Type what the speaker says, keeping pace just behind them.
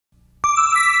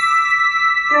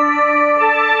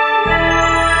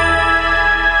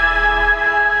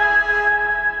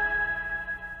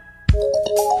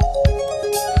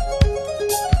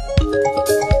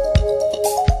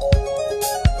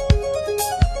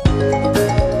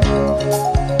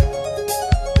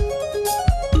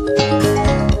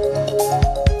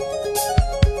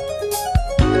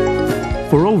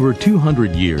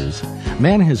200 years,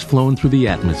 man has flown through the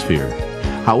atmosphere.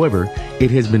 However, it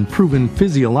has been proven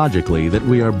physiologically that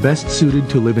we are best suited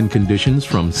to live in conditions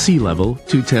from sea level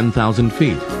to 10,000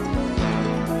 feet.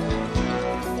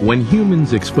 When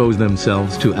humans expose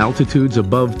themselves to altitudes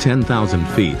above 10,000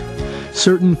 feet,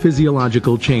 certain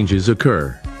physiological changes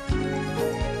occur.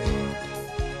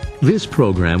 This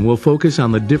program will focus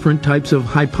on the different types of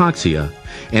hypoxia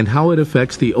and how it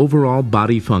affects the overall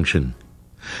body function.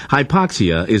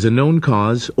 Hypoxia is a known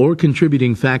cause or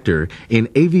contributing factor in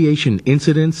aviation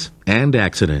incidents and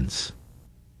accidents.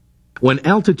 When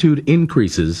altitude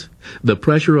increases, the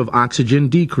pressure of oxygen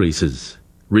decreases,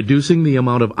 reducing the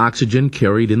amount of oxygen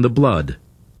carried in the blood.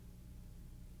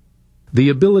 The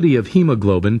ability of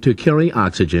hemoglobin to carry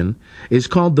oxygen is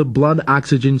called the blood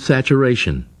oxygen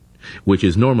saturation, which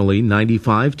is normally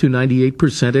 95 to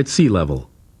 98% at sea level.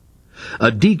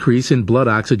 A decrease in blood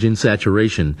oxygen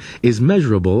saturation is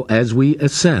measurable as we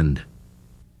ascend.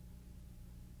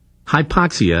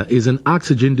 Hypoxia is an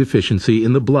oxygen deficiency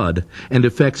in the blood and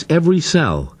affects every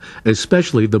cell,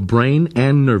 especially the brain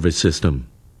and nervous system.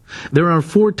 There are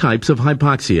 4 types of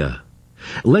hypoxia.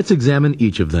 Let's examine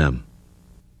each of them.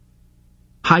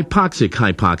 Hypoxic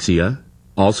hypoxia,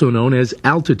 also known as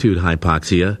altitude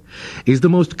hypoxia, is the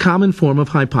most common form of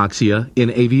hypoxia in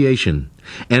aviation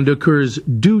and occurs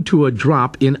due to a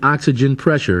drop in oxygen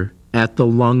pressure at the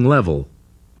lung level.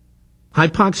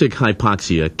 Hypoxic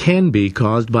hypoxia can be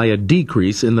caused by a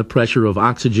decrease in the pressure of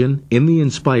oxygen in the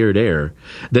inspired air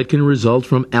that can result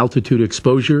from altitude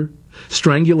exposure,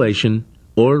 strangulation,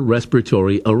 or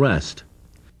respiratory arrest.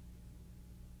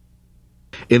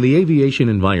 In the aviation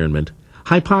environment,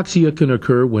 hypoxia can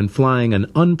occur when flying an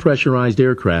unpressurized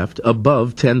aircraft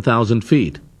above 10,000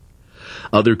 feet.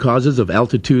 Other causes of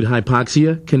altitude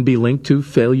hypoxia can be linked to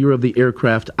failure of the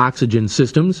aircraft oxygen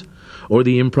systems or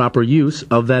the improper use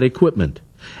of that equipment,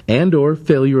 and/or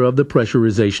failure of the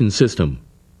pressurization system.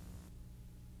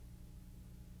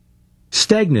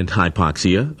 Stagnant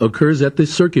hypoxia occurs at the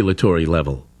circulatory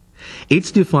level.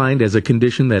 It's defined as a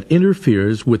condition that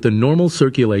interferes with the normal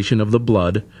circulation of the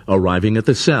blood arriving at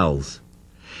the cells.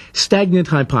 Stagnant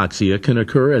hypoxia can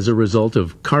occur as a result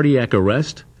of cardiac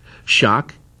arrest,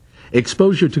 shock,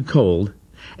 exposure to cold,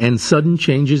 and sudden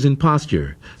changes in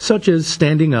posture, such as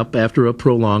standing up after a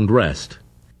prolonged rest.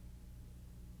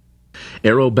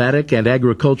 Aerobatic and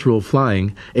agricultural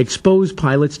flying expose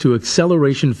pilots to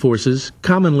acceleration forces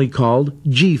commonly called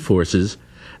G-forces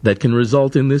that can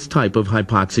result in this type of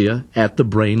hypoxia at the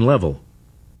brain level.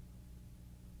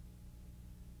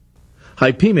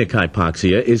 Hypemic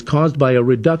hypoxia is caused by a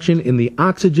reduction in the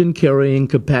oxygen carrying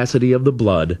capacity of the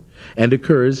blood and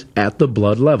occurs at the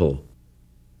blood level.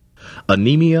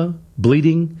 Anemia,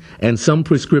 bleeding, and some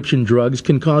prescription drugs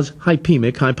can cause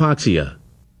hypemic hypoxia.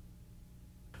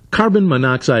 Carbon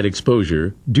monoxide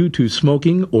exposure due to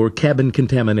smoking or cabin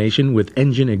contamination with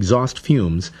engine exhaust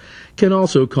fumes can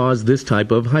also cause this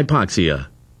type of hypoxia.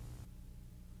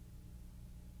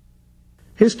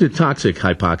 Histotoxic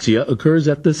hypoxia occurs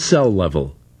at the cell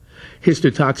level.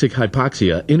 Histotoxic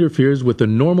hypoxia interferes with the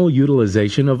normal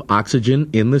utilization of oxygen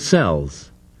in the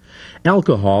cells.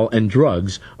 Alcohol and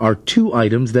drugs are 2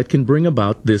 items that can bring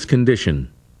about this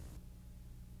condition.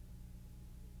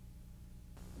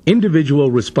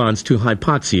 Individual response to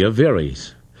hypoxia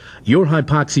varies. Your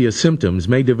hypoxia symptoms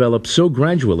may develop so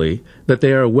gradually that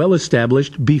they are well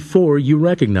established before you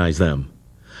recognize them.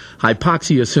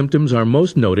 Hypoxia symptoms are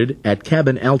most noted at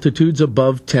cabin altitudes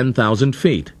above 10,000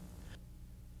 feet.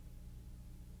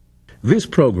 This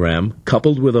program,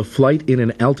 coupled with a flight in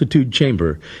an altitude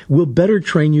chamber, will better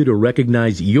train you to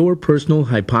recognize your personal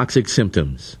hypoxic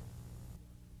symptoms.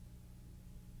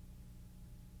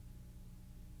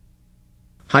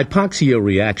 Hypoxia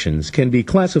reactions can be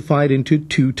classified into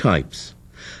 2 types.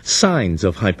 Signs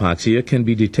of hypoxia can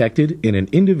be detected in an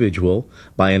individual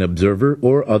by an observer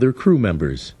or other crew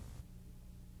members.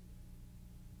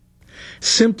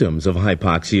 Symptoms of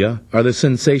hypoxia are the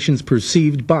sensations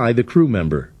perceived by the crew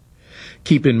member.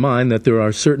 Keep in mind that there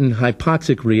are certain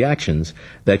hypoxic reactions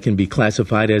that can be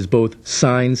classified as both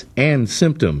signs and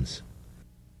symptoms.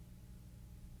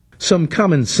 Some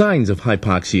common signs of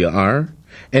hypoxia are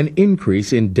an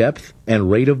increase in depth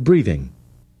and rate of breathing.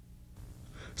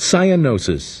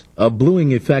 Cyanosis, a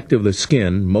bluing effect of the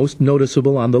skin most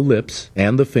noticeable on the lips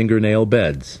and the fingernail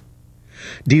beds.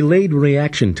 Delayed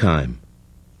reaction time.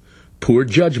 Poor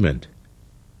judgment.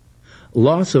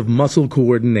 Loss of muscle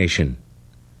coordination.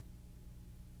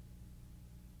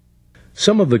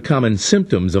 Some of the common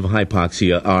symptoms of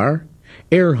hypoxia are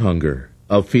air hunger,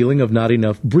 a feeling of not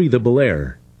enough breathable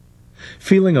air,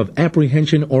 feeling of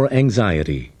apprehension or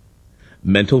anxiety,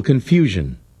 mental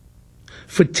confusion,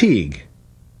 fatigue,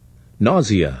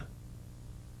 nausea,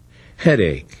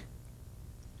 headache,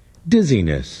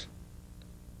 dizziness,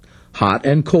 hot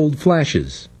and cold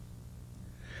flashes,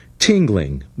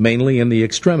 tingling, mainly in the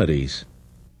extremities,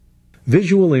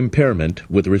 visual impairment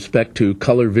with respect to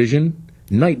color vision,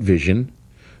 night vision,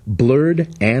 blurred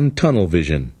and tunnel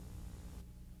vision.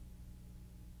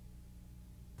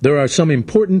 There are some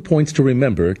important points to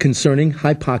remember concerning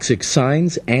hypoxic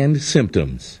signs and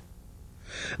symptoms.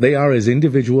 They are as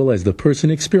individual as the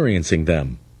person experiencing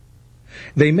them.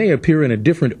 They may appear in a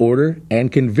different order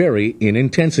and can vary in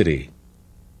intensity.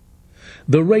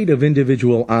 The rate of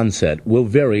individual onset will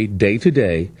vary day to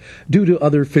day due to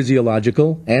other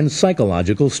physiological and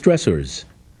psychological stressors.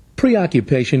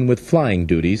 Preoccupation with flying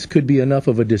duties could be enough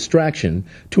of a distraction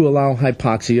to allow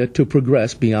hypoxia to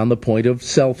progress beyond the point of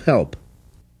self-help.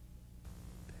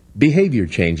 Behavior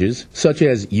changes, such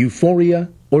as euphoria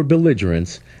or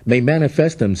belligerence, may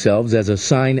manifest themselves as a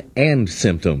sign and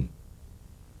symptom.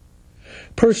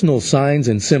 Personal signs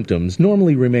and symptoms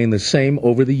normally remain the same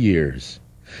over the years.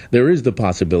 There is the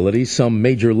possibility some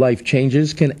major life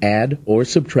changes can add or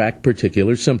subtract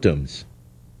particular symptoms.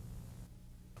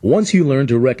 Once you learn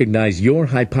to recognize your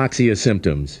hypoxia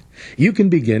symptoms, you can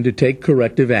begin to take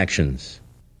corrective actions.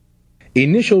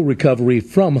 Initial recovery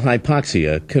from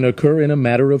hypoxia can occur in a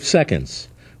matter of seconds,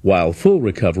 while full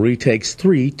recovery takes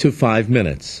 3 to 5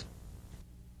 minutes.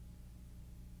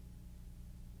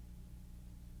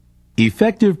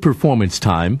 Effective performance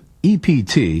time,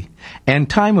 EPT, and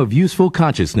time of useful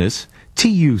consciousness,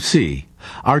 TUC,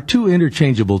 are two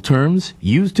interchangeable terms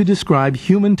used to describe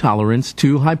human tolerance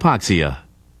to hypoxia.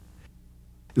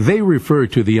 They refer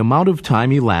to the amount of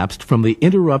time elapsed from the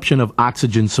interruption of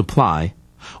oxygen supply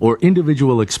or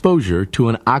individual exposure to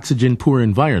an oxygen-poor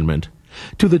environment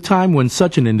to the time when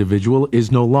such an individual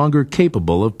is no longer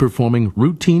capable of performing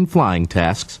routine flying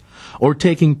tasks or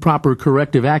taking proper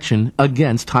corrective action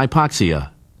against hypoxia.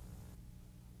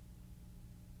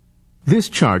 This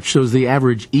chart shows the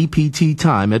average EPT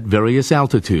time at various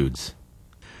altitudes.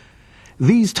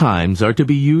 These times are to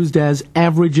be used as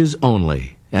averages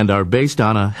only and are based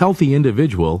on a healthy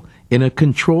individual in a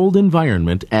controlled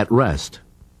environment at rest.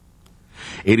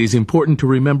 It is important to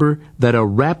remember that a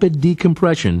rapid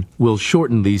decompression will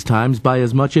shorten these times by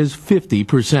as much as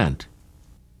 50%.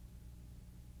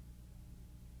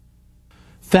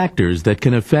 Factors that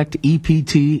can affect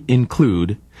EPT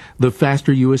include the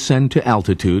faster you ascend to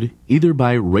altitude, either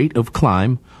by rate of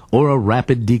climb or a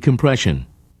rapid decompression,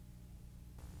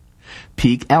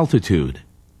 peak altitude,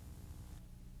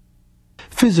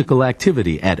 physical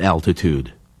activity at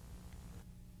altitude,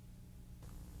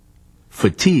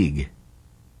 fatigue,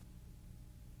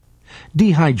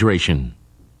 dehydration,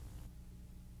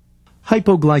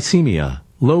 hypoglycemia,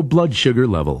 low blood sugar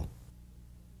level,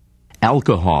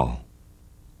 alcohol,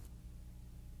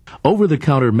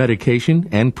 over-the-counter medication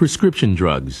and prescription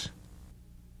drugs,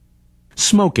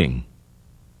 smoking.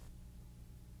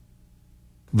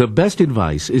 The best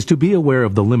advice is to be aware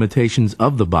of the limitations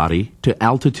of the body to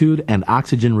altitude and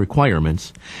oxygen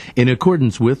requirements in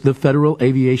accordance with the Federal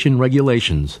Aviation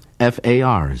Regulations,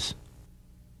 FARs.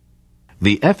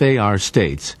 The FAR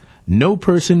states, no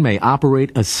person may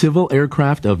operate a civil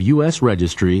aircraft of U.S.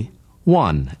 registry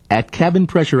 1. At cabin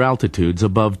pressure altitudes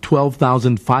above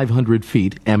 12,500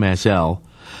 feet MSL,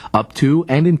 up to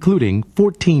and including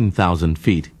 14,000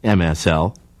 feet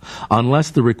MSL, unless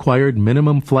the required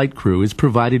minimum flight crew is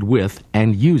provided with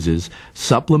and uses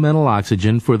supplemental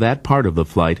oxygen for that part of the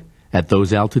flight at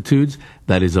those altitudes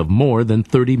that is of more than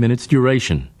 30 minutes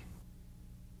duration.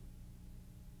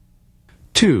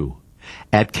 2.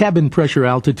 At cabin pressure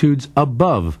altitudes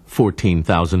above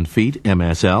 14,000 feet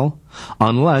MSL,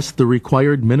 unless the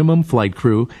required minimum flight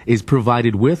crew is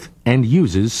provided with and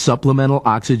uses supplemental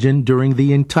oxygen during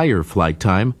the entire flight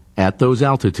time at those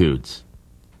altitudes.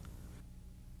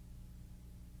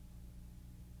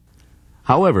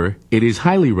 However, it is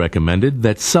highly recommended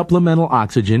that supplemental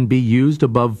oxygen be used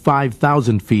above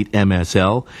 5,000 feet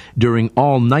MSL during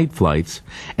all night flights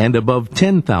and above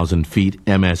 10,000 feet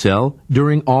MSL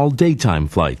during all daytime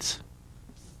flights.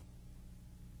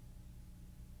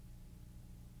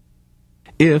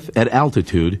 If, at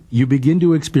altitude, you begin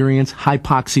to experience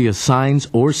hypoxia signs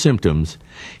or symptoms,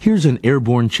 here's an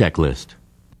airborne checklist.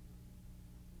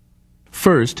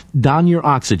 First, don your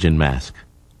oxygen mask.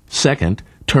 Second,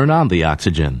 turn on the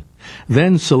oxygen.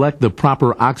 Then select the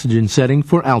proper oxygen setting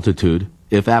for altitude,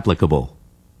 if applicable.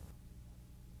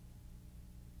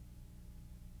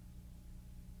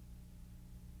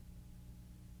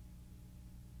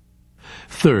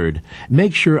 Third,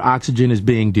 make sure oxygen is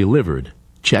being delivered.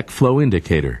 Check flow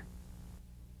indicator.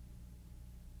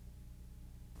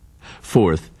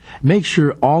 Fourth, make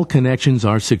sure all connections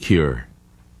are secure.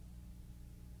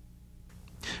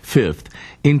 Fifth,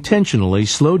 intentionally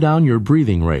slow down your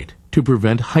breathing rate to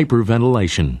prevent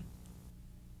hyperventilation.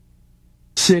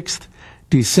 Sixth,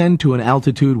 descend to an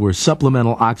altitude where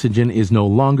supplemental oxygen is no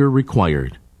longer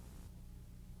required.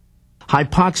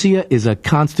 Hypoxia is a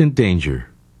constant danger.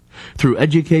 Through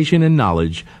education and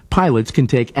knowledge, pilots can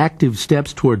take active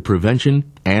steps toward prevention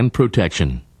and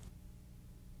protection.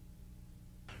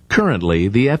 Currently,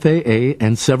 the FAA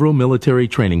and several military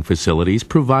training facilities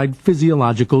provide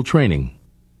physiological training.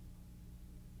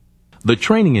 The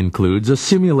training includes a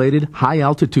simulated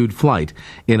high-altitude flight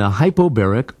in a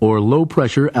hypobaric or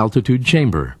low-pressure altitude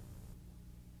chamber.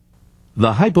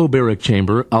 The hypobaric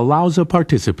chamber allows a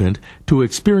participant to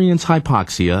experience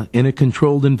hypoxia in a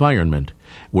controlled environment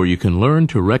where you can learn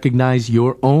to recognize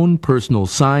your own personal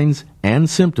signs and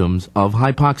symptoms of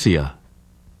hypoxia.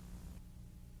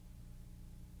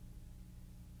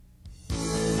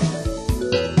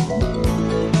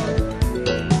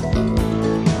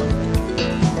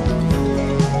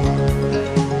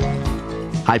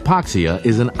 Hypoxia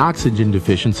is an oxygen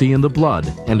deficiency in the blood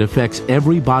and affects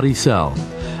every body cell,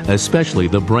 especially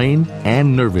the brain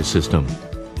and nervous system.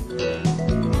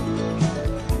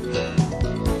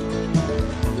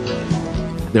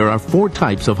 There are 4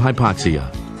 types of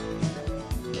hypoxia.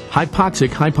 Hypoxic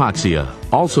hypoxia,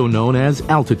 also known as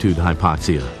altitude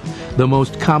hypoxia, the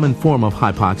most common form of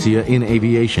hypoxia in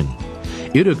aviation.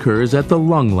 It occurs at the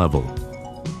lung level.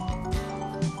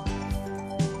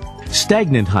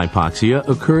 Stagnant hypoxia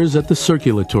occurs at the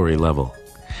circulatory level.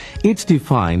 It's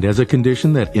defined as a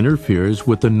condition that interferes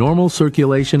with the normal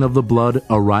circulation of the blood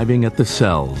arriving at the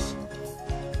cells.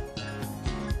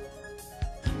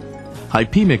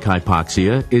 Hypemic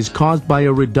hypoxia is caused by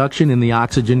a reduction in the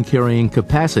oxygen carrying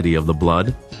capacity of the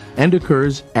blood and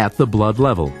occurs at the blood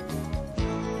level.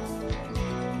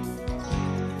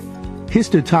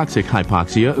 Histotoxic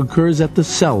hypoxia occurs at the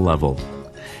cell level.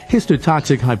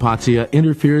 Histotoxic hypoxia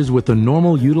interferes with the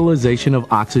normal utilization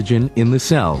of oxygen in the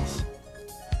cells.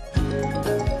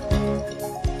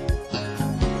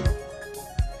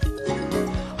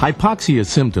 Hypoxia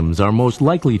symptoms are most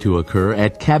likely to occur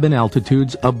at cabin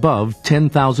altitudes above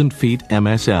 10,000 feet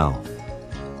MSL.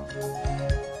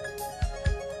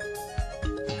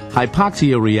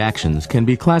 Hypoxia reactions can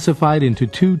be classified into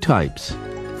 2 types.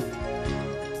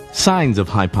 Signs of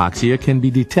hypoxia can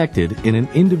be detected in an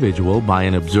individual by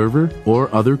an observer or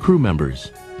other crew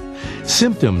members.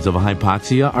 Symptoms of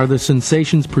hypoxia are the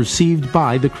sensations perceived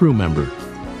by the crew member.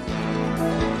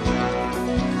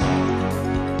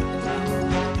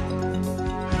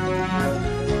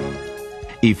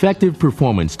 Effective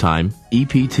performance time,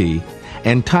 EPT,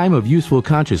 and time of useful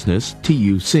consciousness,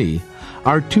 TUC,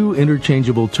 are 2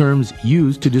 interchangeable terms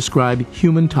used to describe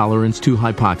human tolerance to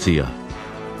hypoxia.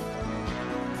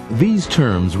 These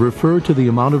terms refer to the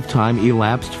amount of time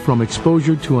elapsed from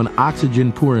exposure to an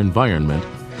oxygen-poor environment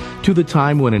to the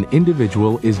time when an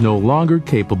individual is no longer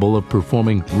capable of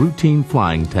performing routine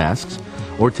flying tasks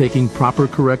or taking proper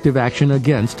corrective action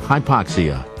against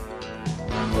hypoxia.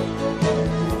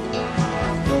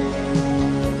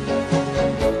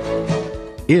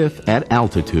 If, at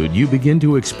altitude, you begin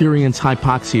to experience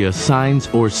hypoxia signs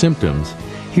or symptoms,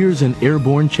 here's an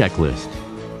airborne checklist.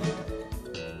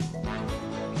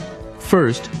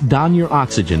 First, don your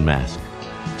oxygen mask.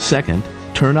 Second,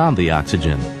 turn on the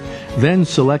oxygen. Then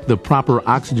select the proper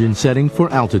oxygen setting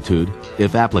for altitude,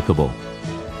 if applicable.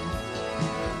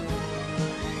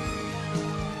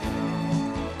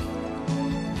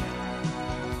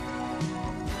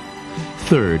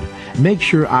 Third, make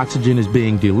sure oxygen is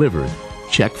being delivered.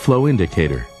 Check flow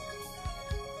indicator.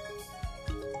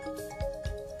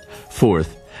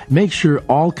 Fourth, make sure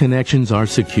all connections are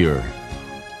secure.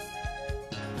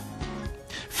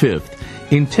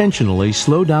 Fifth, intentionally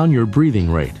slow down your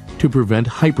breathing rate to prevent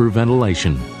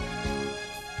hyperventilation.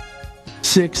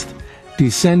 Sixth,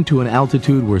 descend to an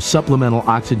altitude where supplemental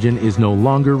oxygen is no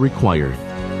longer required.